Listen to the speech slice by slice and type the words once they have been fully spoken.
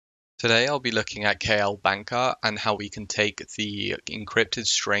Today I'll be looking at KLBanker and how we can take the encrypted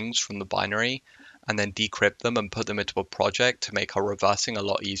strings from the binary and then decrypt them and put them into a project to make our reversing a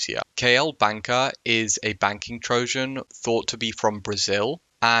lot easier. KLBanker is a banking trojan thought to be from Brazil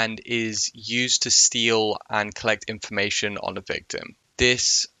and is used to steal and collect information on a victim.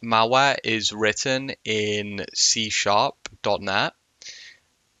 This malware is written in C#.net.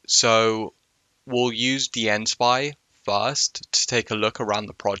 So we'll use dnspy first to take a look around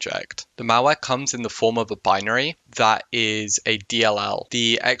the project. The malware comes in the form of a binary that is a DLL.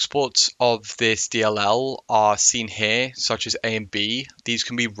 The exports of this DLL are seen here, such as A and B. These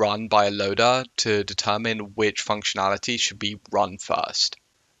can be run by a loader to determine which functionality should be run first.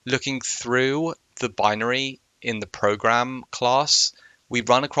 Looking through the binary in the program class, we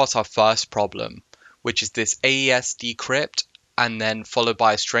run across our first problem, which is this Aes Decrypt and then followed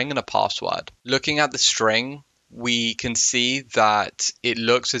by a string and a password. Looking at the string, we can see that it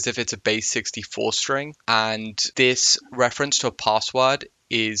looks as if it's a base 64 string, and this reference to a password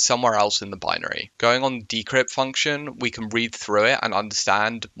is somewhere else in the binary. Going on the decrypt function, we can read through it and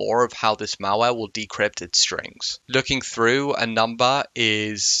understand more of how this malware will decrypt its strings. Looking through, a number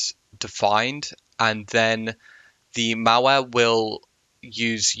is defined, and then the malware will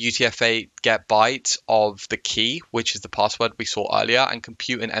use UTF-8 get byte of the key, which is the password we saw earlier, and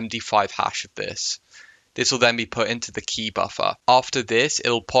compute an MD5 hash of this. This will then be put into the key buffer. After this,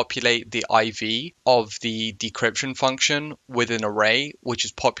 it'll populate the IV of the decryption function with an array, which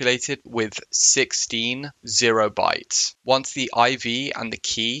is populated with 16 0 bytes. Once the IV and the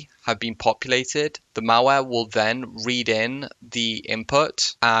key have been populated, the malware will then read in the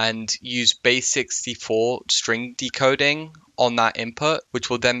input and use base 64 string decoding on that input,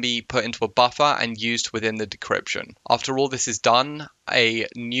 which will then be put into a buffer and used within the decryption. After all this is done, a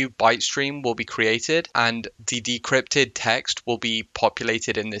new byte stream will be created and the decrypted text will be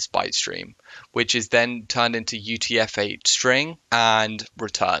populated in this byte stream, which is then turned into UTF-8 string and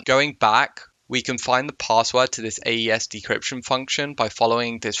returned. Going back, we can find the password to this Aes decryption function by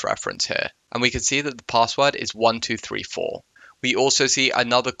following this reference here. And we can see that the password is 1234. We also see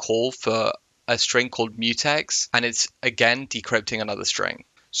another call for a string called mutex, and it's again decrypting another string.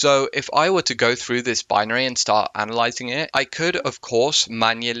 So if I were to go through this binary and start analyzing it, I could, of course,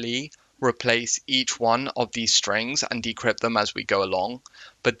 manually replace each one of these strings and decrypt them as we go along,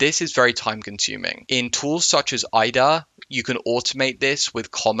 but this is very time consuming. In tools such as IDA, you can automate this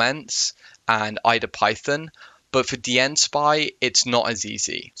with comments and IDA Python, but for dnspy, it's not as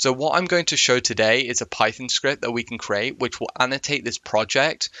easy. So what I'm going to show today is a Python script that we can create, which will annotate this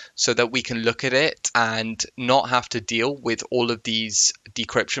project so that we can look at it and not have to deal with all of these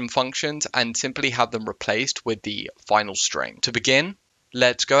decryption functions and simply have them replaced with the final string. To begin,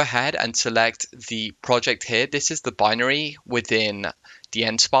 let's go ahead and select the project here. This is the binary within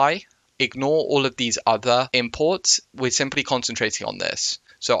dnspy. Ignore all of these other imports. We're simply concentrating on this.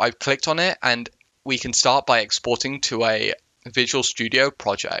 So I've clicked on it and we can start by exporting to a Visual Studio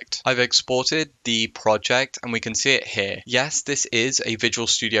project. I've exported the project and we can see it here. Yes, this is a Visual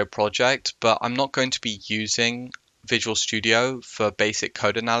Studio project, but I'm not going to be using Visual Studio for basic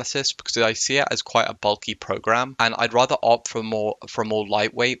code analysis because I see it as quite a bulky program, and I'd rather opt for more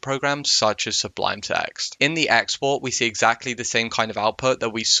lightweight programs such as Sublime Text. In the export, we see exactly the same kind of output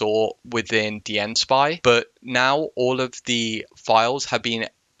that we saw within dnspy, but now all of the files have been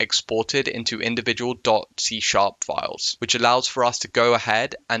exported into individual .c# files, which allows for us to go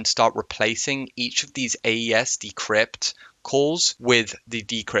ahead and start replacing each of these Aes decrypt calls with the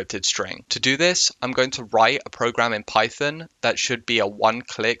decrypted string. To do this, I'm going to write a program in Python that should be a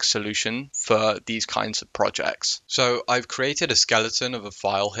one-click solution for these kinds of projects. So I've created a skeleton of a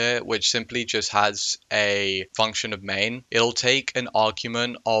file here, which simply just has a function of main. It'll take an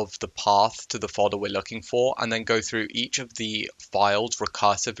argument of the path to the folder we're looking for and then go through each of the files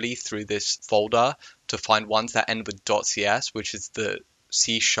recursively through this folder to find ones that end with .cs, which is the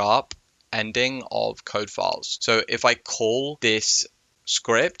C# ending of code files. So if I call this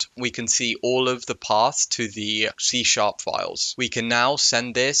script, we can see all of the paths to the C# files. We can now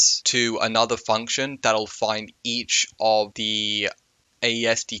send this to another function that'll find each of the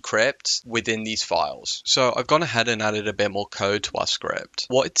Aes decrypt within these files. So I've gone ahead and added a bit more code to our script.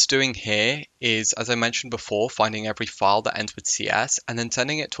 What it's doing here is, as I mentioned before, finding every file that ends with CS and then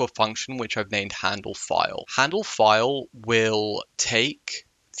sending it to a function which I've named handle file. Handle file will take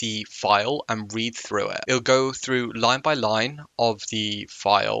the file and read through it. It'll go through line by line of the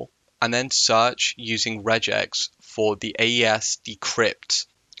file and then search using regex for the Aes decrypt.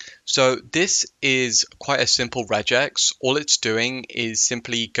 So this is quite a simple regex. All it's doing is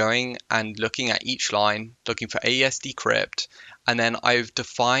simply going and looking at each line, looking for Aes decrypt, and then I've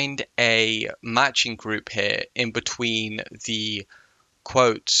defined a matching group here in between the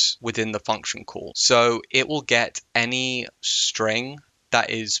quotes within the function call. So it will get any string that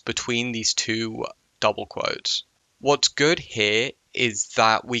is between these two double quotes. What's good here is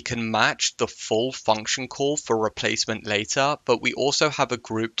that we can match the full function call for replacement later, but we also have a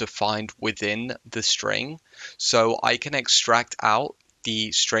group defined within the string, so I can extract out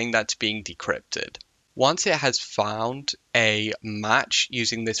the string that's being decrypted. Once it has found a match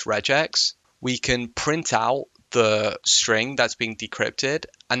using this regex, we can print out the string that's being decrypted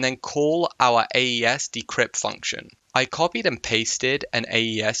and then call our Aes Decrypt function. I copied and pasted an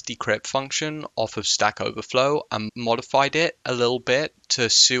Aes Decrypt function off of Stack Overflow and modified it a little bit to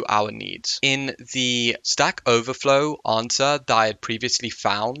suit our needs. In the Stack Overflow answer that I had previously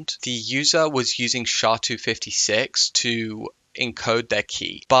found, the user was using SHA-256 to encode their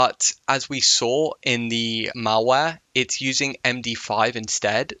key. But as we saw in the malware, it's using MD5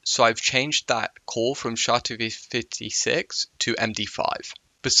 instead. So I've changed that call from SHA-256 to MD5.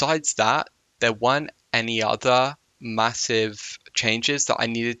 Besides that, there weren't any other massive changes that I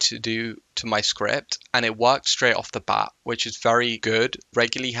needed to do to my script, and it worked straight off the bat, which is very good.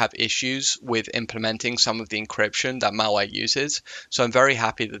 Regularly have issues with implementing some of the encryption that malware uses, so I'm very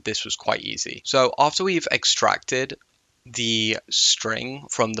happy that this was quite easy. So after we've extracted the string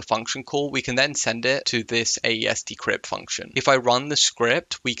from the function call, we can then send it to this Aes Decrypt function. If I run the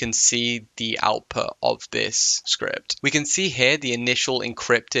script, we can see the output of this script. We can see here the initial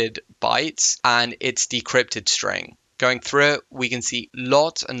encrypted bytes and its decrypted string. Going through it, we can see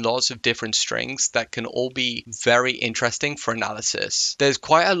lots and lots of different strings that can all be very interesting for analysis. There's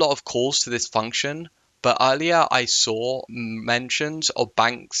quite a lot of calls to this function, but earlier I saw mentions of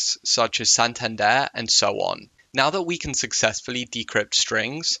banks such as Santander and so on. Now that we can successfully decrypt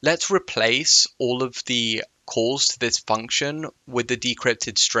strings, let's replace all of the calls to this function with the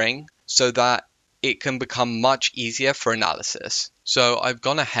decrypted string so that it can become much easier for analysis. So I've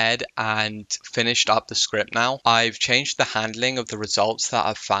gone ahead and finished up the script now. I've changed the handling of the results that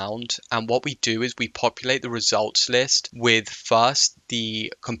I've found, and what we do is we populate the results list with first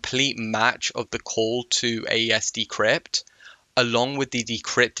the complete match of the call to Aes Decrypt, along with the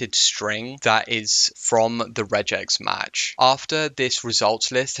decrypted string that is from the regex match. After this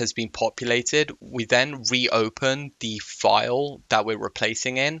results list has been populated, we then reopen the file that we're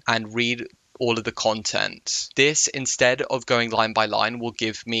replacing in and read all of the content. This, instead of going line by line, will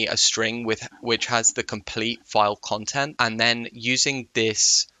give me a string which has the complete file content, and then using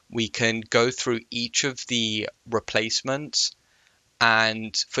this we can go through each of the replacements,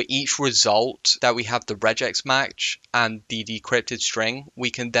 and for each result that we have the regex match and the decrypted string,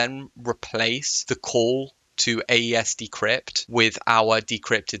 we can then replace the call to Aes Decrypt with our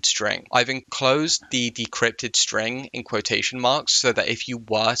decrypted string. I've enclosed the decrypted string in quotation marks so that if you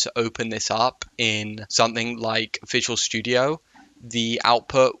were to open this up in something like Visual Studio, the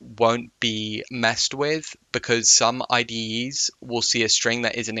output won't be messed with, because some IDEs will see a string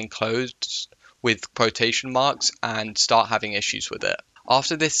that isn't enclosed with quotation marks and start having issues with it.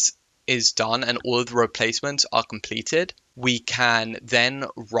 After this is done and all of the replacements are completed, we can then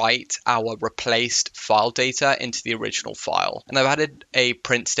write our replaced file data into the original file. And I've added a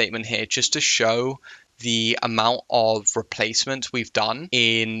print statement here just to show the amount of replacements we've done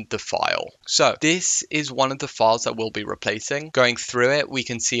in the file. So this is one of the files that we'll be replacing. Going through it, we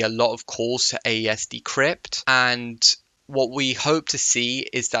can see a lot of calls to Aes Decrypt, and what we hope to see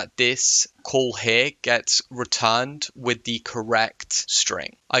is that this call here gets returned with the correct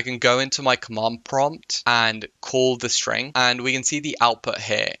string. I can go into my command prompt and call the string, and we can see the output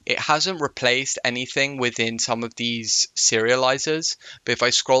here. It hasn't replaced anything within some of these serializers, but if I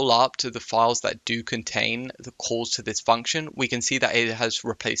scroll up to the files that do contain the calls to this function, we can see that it has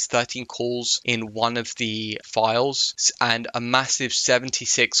replaced 13 calls in one of the files and a massive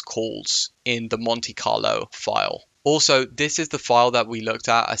 76 calls in the Monte Carlo file. Also, this is the file that we looked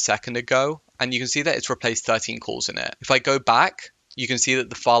at a second ago, and you can see that it's replaced 13 calls in it. If I go back, you can see that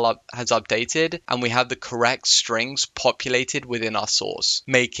the file has updated and we have the correct strings populated within our source,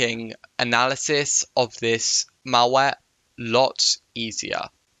 making analysis of this malware lots easier.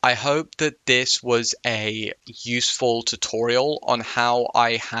 I hope that this was a useful tutorial on how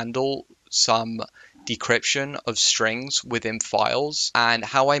I handle some decryption of strings within files and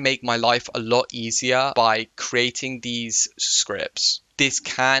how I make my life a lot easier by creating these scripts. This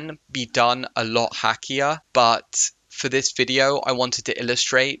can be done a lot hackier, but for this video, I wanted to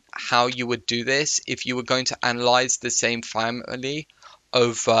illustrate how you would do this if you were going to analyze the same family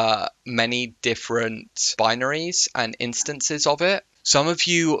over many different binaries and instances of it. Some of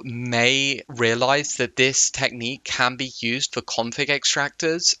you may realize that this technique can be used for config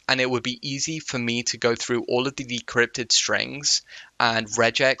extractors, and it would be easy for me to go through all of the decrypted strings and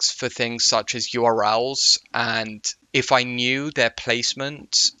regex for things such as URLs, and if I knew their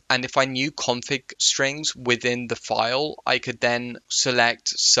placement and if I knew config strings within the file, I could then select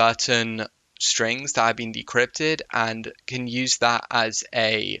certain strings that have been decrypted and can use that as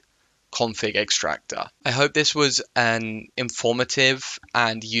a config extractor. I hope this was an informative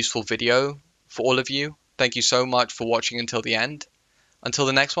and useful video for all of you. Thank you so much for watching until the end. Until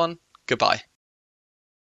the next one, goodbye.